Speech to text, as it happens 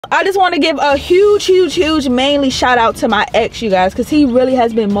I just want to give a huge mainly shout out to my ex, you guys, because he really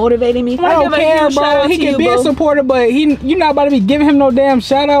has been motivating me. I don't care, bro. He can be a supporter, but you're not about to be giving him no damn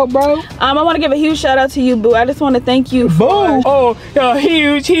shout out, bro. I want to give a huge shout out to you, boo. I just want to thank you. Boo! Oh, a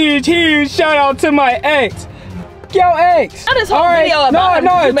huge shout out to my ex. Yo, ex. I just whole video about him.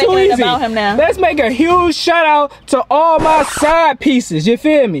 No, it's too easy. About him now. Let's make a huge shout out to all my side pieces. You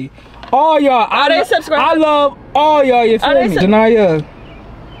feel me? All y'all. I love all y'all. You feel me? 𝗪𝗪𝗪𝗪,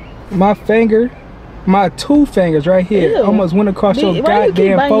 my finger, my 2 fingers right here, ew, almost went across your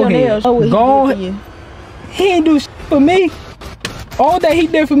goddamn forehead. Go on. He ain't do shit for me. All that he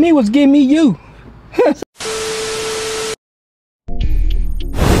did for me was give me you.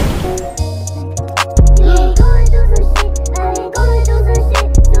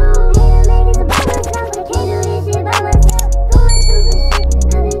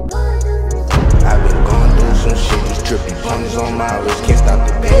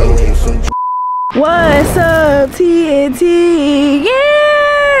 What's up, TNT? Yeah!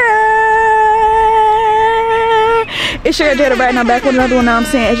 It's your girl Jada right now, back with another one. Now I'm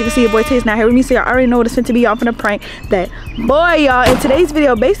saying, as you can see, your boy Tay is not here with me, so y'all already know what it's finna be. Y'all finna prank that boy, y'all. In today's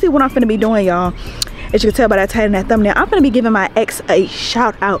video, basically what I'm finna be doing, y'all, as you can tell by that title and that thumbnail, I'm gonna be giving my ex a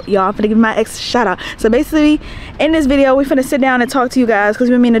shout out, y'all. I'm gonna give my ex a shout out. So basically, in this video, we finna sit down and talk to you guys because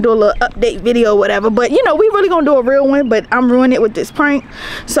we mean to do a little update video or whatever. But you know, we really gonna do a real one, but I'm ruining it with this prank.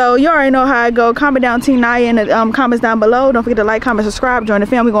 So you already know how I go. Comment down TEAMNYAH in the comments down below. Don't forget to like, comment, subscribe, join the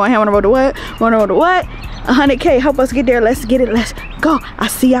family. Going on the road to what? We're on the road to what? 100K. Help us get there. Let's get it. Let's go. I'll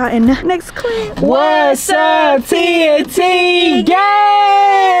see y'all in the next clip. What's up, TNT gang?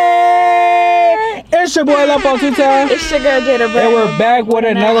 It's your boy 𝗪𝗛𝗪𝗘. It's your girl Jada, and we're back with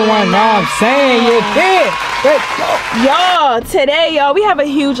another one. Now I'm saying you did. Y'all, today, y'all, we have a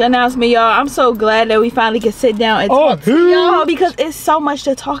huge announcement, y'all. I'm so glad that we finally can sit down and talk to y'all because it's so much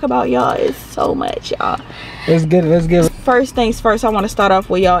to talk about, y'all. It's so much, y'all. Let's get it. First things first, I want to start off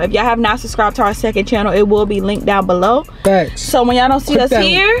with y'all. If y'all have not subscribed to our second channel, it will be linked down below. Thanks. So when y'all don't see us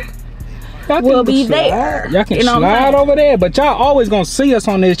here, we'll be there. Y'all can slide over there, but y'all always gonna see us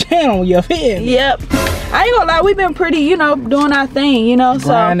on this channel. You feel me? Yep. I ain't gonna lie, we've been pretty, you know, doing our thing, you know.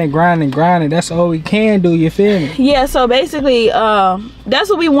 Grinding. That's all we can do. You feel me? Yeah. So basically, that's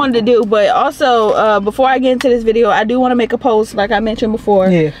what we wanted to do. But also, before I get into this video, I do want to make a post, like I mentioned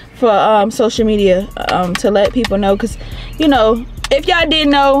before, for social media, to let people know, because, you know, if y'all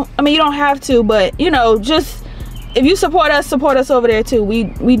didn't know, I mean, you don't have to, but you know, just if you support us over there too. We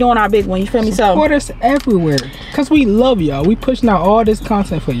doing our big one. You feel me? Support us everywhere, cause we love y'all. We pushing out all this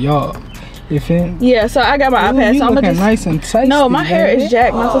content for y'all. You feel me? Yeah. So I got my iPad. So I'm looking nice and tasty. No, my hair is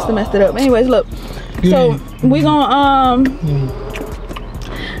jacked. My sister messed it up. Anyways, look. So we gonna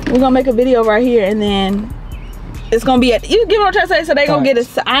make a video right here, and then it's gonna be at. You get what I'm trying to say? So they gonna get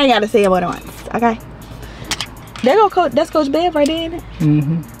us. I ain't gotta say it more than once. Okay. There go Coach. That's Coach Bev right there,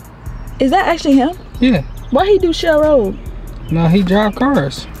 isn't it? Is that actually him? Yeah. Why he do Shell Road? No, he drive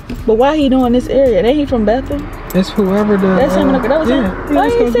cars. But why he doing this area? Ain't he from Bethel? It's whoever the. That's him. That was him. Why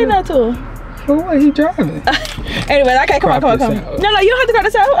you ain't say that to him? For what? He driving. Anyway, okay, come on. No, you don't have to go to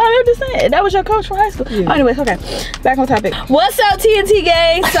town. I'm just saying. That was your coach from high school. Yeah. Anyways, okay. Back on topic. What's up, TNT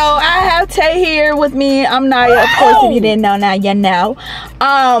gang? So I have Tay here with me. I'm 𝗪𝗪𝗪𝗪. Of course, if you didn't know, now you know.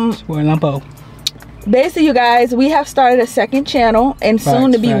 Basically, you guys, we have started a second channel, and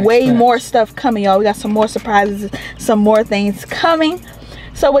soon to be way more stuff coming, y'all. We got some more surprises, some more things coming.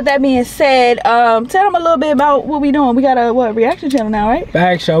 So with that being said, tell them a little bit about what we doing. We got a reaction channel now, right?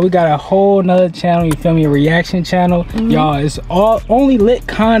 Facts, y'all. We got a whole nother channel. You feel me? A reaction channel, y'all. It's all only lit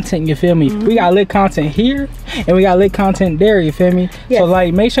content. You feel me? We got lit content here, and we got lit content there. You feel me? Yes. So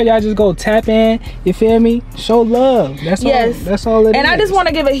like, make sure y'all just go tap in. You feel me? Show love. That's all. That's all it is. And I just want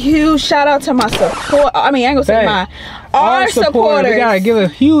to give a huge shout out to my support. I mean, I ain't gonna say our supporters. We gotta give a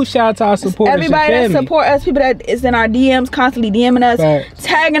huge shout out to our supporters. Everybody that support us, people that is in our DMs, constantly DMing us,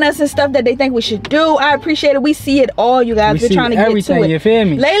 tagging us and stuff that they think we should do. I appreciate it. We see it all, you guys. We're trying to get to it. You feel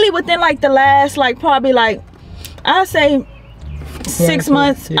me? Lately, within like the last, like probably like, I say 6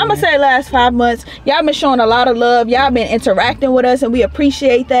 months. I'm gonna say last 5 months. Y'all been showing a lot of love. Y'all been interacting with us, and we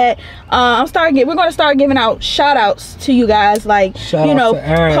appreciate that. We're gonna start giving out shout outs to you guys, like you know,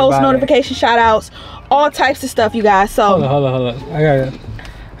 post notification shout outs, all types of stuff, you guys. So hold on.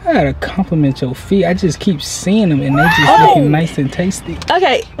 I gotta compliment your feet. I just keep seeing them, and they just looking nice and tasty.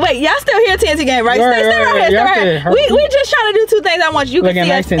 Okay, wait, y'all still here, TNT gang, right? Stay right here. We just trying to do 2 things. I want you to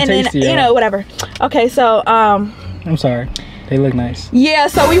see us, and then you know, whatever. Okay, so I'm sorry. They look nice. Yeah,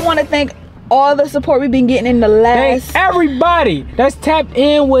 so we want to thank all the support we've been getting in the last. Thank everybody that's tapped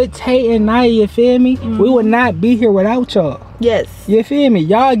in with Tay and Nia, you feel me? We would not be here without y'all. Yes. You feel me?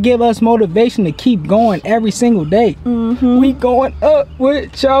 Y'all give us motivation to keep going every single day. We going up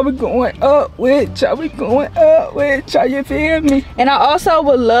with y'all. We going up with y'all. We going up with y'all. You feel me? And I also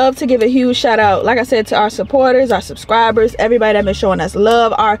would love to give a huge shout out, like I said, to our supporters, our subscribers, everybody that been showing us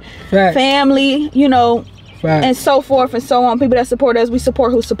love, our family, you know, and so forth and so on. People that support us, we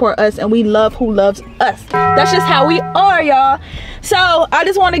support who support us, and we love who loves us. That's just how we are, y'all. So I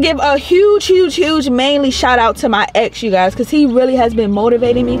just want to give a huge mainly shout out to my ex, you guys, because he really has been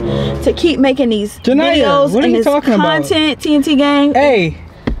motivating me to keep making these videos and this content. TNT gang. Hey,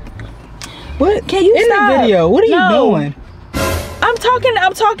 what? Can you stop? In the video, what are you doing?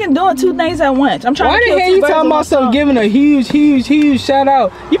 I'm talking, doing two things at once. I'm trying to kill two birds with one stone. Why the hell you talking about some giving a huge shout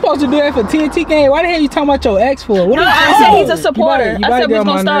out? You supposed to do that for TNT gang. Why the hell you talking about your ex for? What I said he's a supporter. I said we're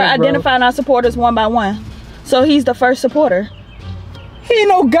gonna start identifying our supporters one by one. So he's the first supporter. He ain't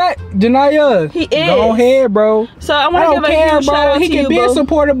no gut, Janaya. He is. Go ahead, bro. So I want to give a huge shout out to you, He can be a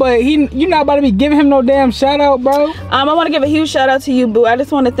supporter, but you're not about to be giving him no damn shout out, bro. I want to give a huge shout out to you, boo. I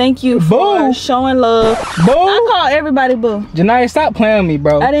just want to thank you for showing love. Boo. I call everybody boo. Janaya, stop playing with me,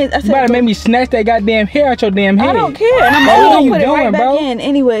 bro. I didn't. I said you better make me snatch that goddamn hair out your damn head. I don't care. And I'm gonna put it right back in,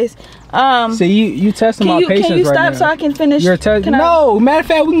 anyways. So you testing my patience right now. Can you stop so I can finish? No, matter of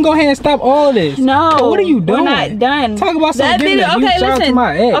fact, we can go ahead and stop all of this. No. What are you doing? We're not done. Talk about something different. Okay, listen.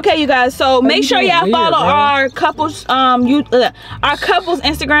 Okay, you guys. So make sure y'all follow our couples our couples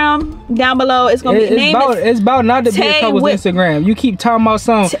Instagram down below. It's gonna be it's about not to be a couples Instagram. You keep talking about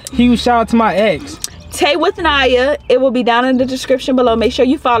some huge shout out to my ex. Tay with Nia. It will be down in the description below. Make sure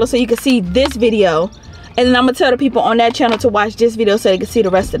you follow so you can see this video. And then I'm gonna tell the people on that channel to watch this video so they can see the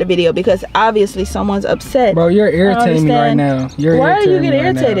rest of the video, because obviously someone's upset. Bro, you're irritating me right now. Why are you getting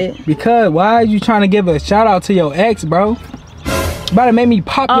irritated? Because why are you trying to give a shout out to your ex, bro? About to make me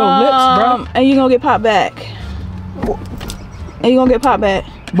pop your lips, bro. And you gonna get popped back.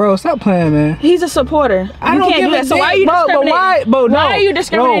 Bro, stop playing, man. He's a supporter. I don't give a So why are you discriminating? Why are you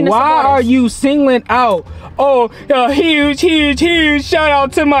discriminating? Why are you singling out? Oh, a huge shout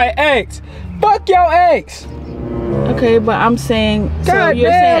out to my ex. Fuck your ex. Okay, but I'm saying, so you're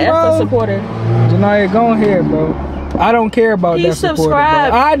saying as a supporter. Janaya, go ahead, bro. I don't care about that supporter, bro.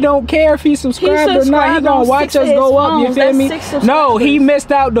 I don't care if he subscribed or not. He gonna watch us go up, you feel me? No, he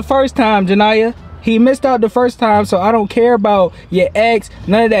missed out the first time, Janaya. He missed out the first time, so I don't care about your ex,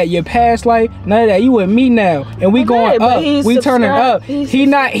 none of that, your past life, none of that. You with me now, and we going up, we turning up. He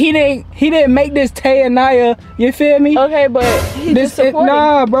didn't make this Tay and Nia, you feel me? Okay, but he just supporting.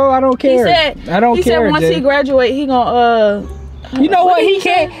 Nah, bro, I don't care. I don't care. He said once he graduate, he gonna you know what? He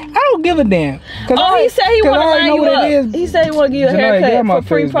can't. I don't give a damn. He said he want to line you up. He said he want to give you a haircut for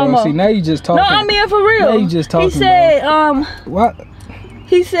free promo. See, now you just talking. No, I'm being for real. Now you just talking. He said what?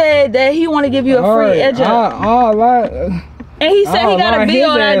 He said that he want to give you a free edge up. And he said he got a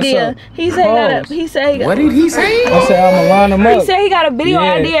video idea. He said he got. What did he say? I said I'm gonna line him up. He said he got a video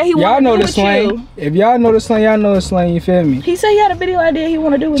idea he want to do with you. Y'all know the slang. If y'all know the slang, y'all know the slang. You feel me? He said he had a video idea he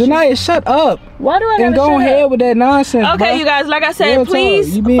want to do with you. Janaya, shut up. Why do I gotta and go ahead with that nonsense? Okay, you guys, like I said,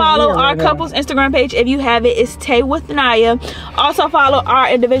 please follow our couple's Instagram page if you have it. It's Tay with Nia. Also follow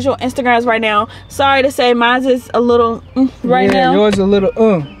our individual Instagrams right now. Sorry to say, mine's is a little right now. Yours a little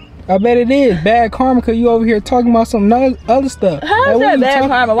I bet it is bad karma because you over here talking about some other stuff. How's that bad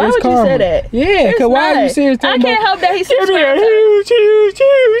karma? Why would you say that? Yeah, because why are you serious? I can't help that he's give me a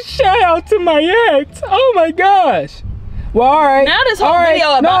huge shout out to my ex. Oh my gosh. Well, all right. Now this whole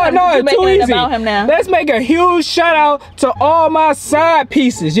video about him. No, it's too easy. About him now. Let's make a huge shout out to all my side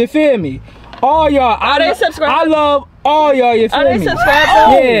pieces. You feel me? All y'all. I love all y'all. You feel me? Are they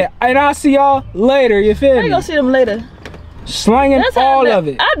subscribed? Yeah, and I'll see y'all later. You feel me? How you gonna see them later? Slanging all of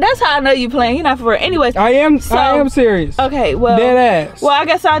it. That's how I know you playing. You're not for real. Anyways, I am serious. Okay, well, dead ass. Well, I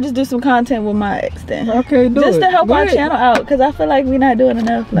guess I'll just do some content with my ex then. Okay, just to help our channel out, because I feel like we're not doing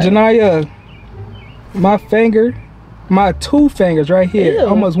enough. Like. Janaya, my two fingers right here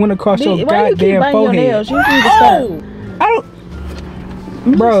almost went across your goddamn forehead. Your nails? You need to stop. I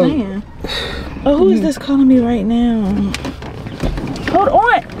don't, bro. Oh, who is this calling me right now? Hold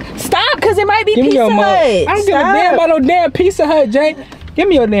on. Stop, because it might be Pizza Hut. I don't give a damn about no damn Pizza Hut, Jay. Give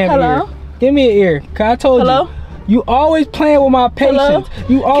me your damn ear. Give me an ear. Cause I told you. You always playing with my patience.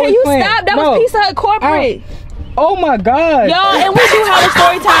 You always playing. Can you stop? That was Pizza Hut corporate. Oh my God. Y'all, and we do have a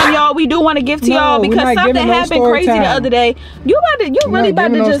story time, y'all. We do want to give to y'all because something happened crazy the other day. You really about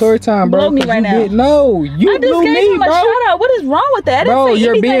to just blow me right now. No, you blew me, bro. Shout out. What is wrong with that? Bro,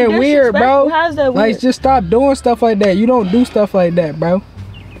 you're being weird, bro. How's that weird? Like, just stop doing stuff like that. You don't do stuff like that, bro.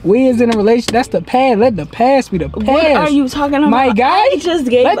 We is in a relationship. That's the past. Let the past be the past. What are you talking about? My guy? I just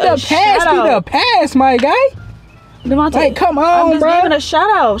gave Let the past be the past, my guy. Like, come on, bro. I'm just giving a shout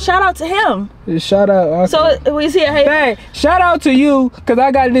out. Shout out to him. Just shout out. Okay. So we see it. Hey, hey, shout out to you, cause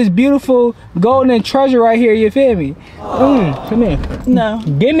I got this beautiful golden treasure right here. You feel me? Come here. No.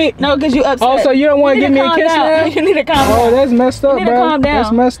 Give me. No, cause you upset. Oh, so you don't want to give me a kiss now? You need to calm down. Oh, that's messed up, bro. You need to calm down.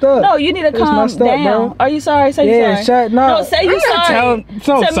 That's messed up. No, you need to calm down. Bro. Are you sorry? Say you sorry. No, say you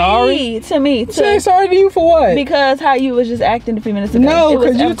sorry. To me. Say sorry to you for what? Because how you was just acting a few minutes ago. No,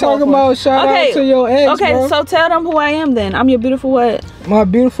 because you talking about shout out to your ex, bro. So tell them who I am then. I'm your beautiful what? My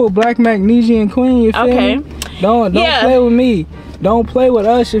beautiful black magnesian queen, you feel me? Don't play with me. Don't play with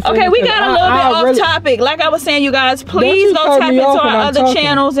us. Okay, we got a little bit off topic. Like I was saying, you guys, please go tap into our other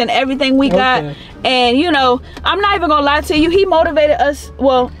channels and everything we got. And you know, I'm not even gonna lie to you. He motivated us.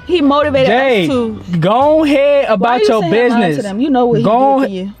 Well, he motivated us to go ahead about your business. To them? You know what he did for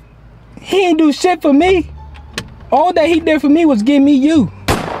you. He didn't do shit for me. All that he did for me was give me you.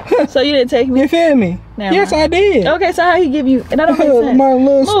 So you didn't take me? You feel me? Yes, I did. Okay, so how he give you? And that don't make sense. My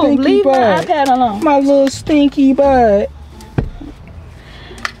little stinky leave butt. My iPad alone. My little stinky butt.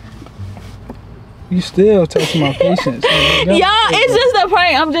 You still touching my patience. Y'all, it's just a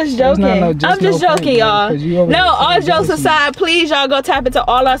prank. I'm just joking. I'm just joking, y'all. No, all jokes aside, please, y'all go tap into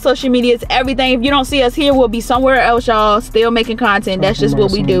all our social medias, everything. If you don't see us here, we'll be somewhere else, y'all. Still making content. That's just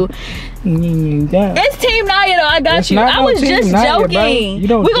what we do. It's Team NYAH though. I got you. I was just joking.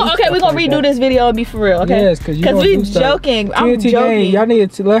 We're gonna redo this video and be for real, okay? Yes, because we joking. I'm joking. Y'all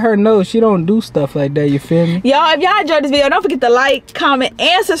need to let her know she don't do stuff like that. You feel me? Y'all, if y'all enjoyed this video, don't forget to like, comment,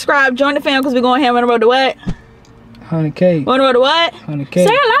 and subscribe. Join the fam because we're going ham on the road to what? 100K. On the road to what? 100K. Say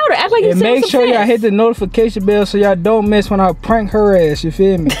it louder. Act like you see. Make sure y'all hit the notification bell so y'all don't miss when I prank her ass. You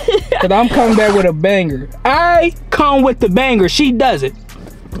feel me? Because I'm coming back with a banger. I come with the banger. She does it.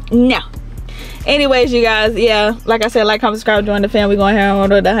 No. Anyways, you guys, yeah, like I said, like, comment, subscribe, join the fam. We're going here on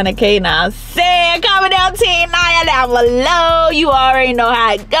the 100K now. Comment down Team NYAH down below. You already know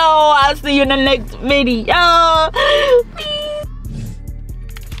how it go. I'll see you in the next video.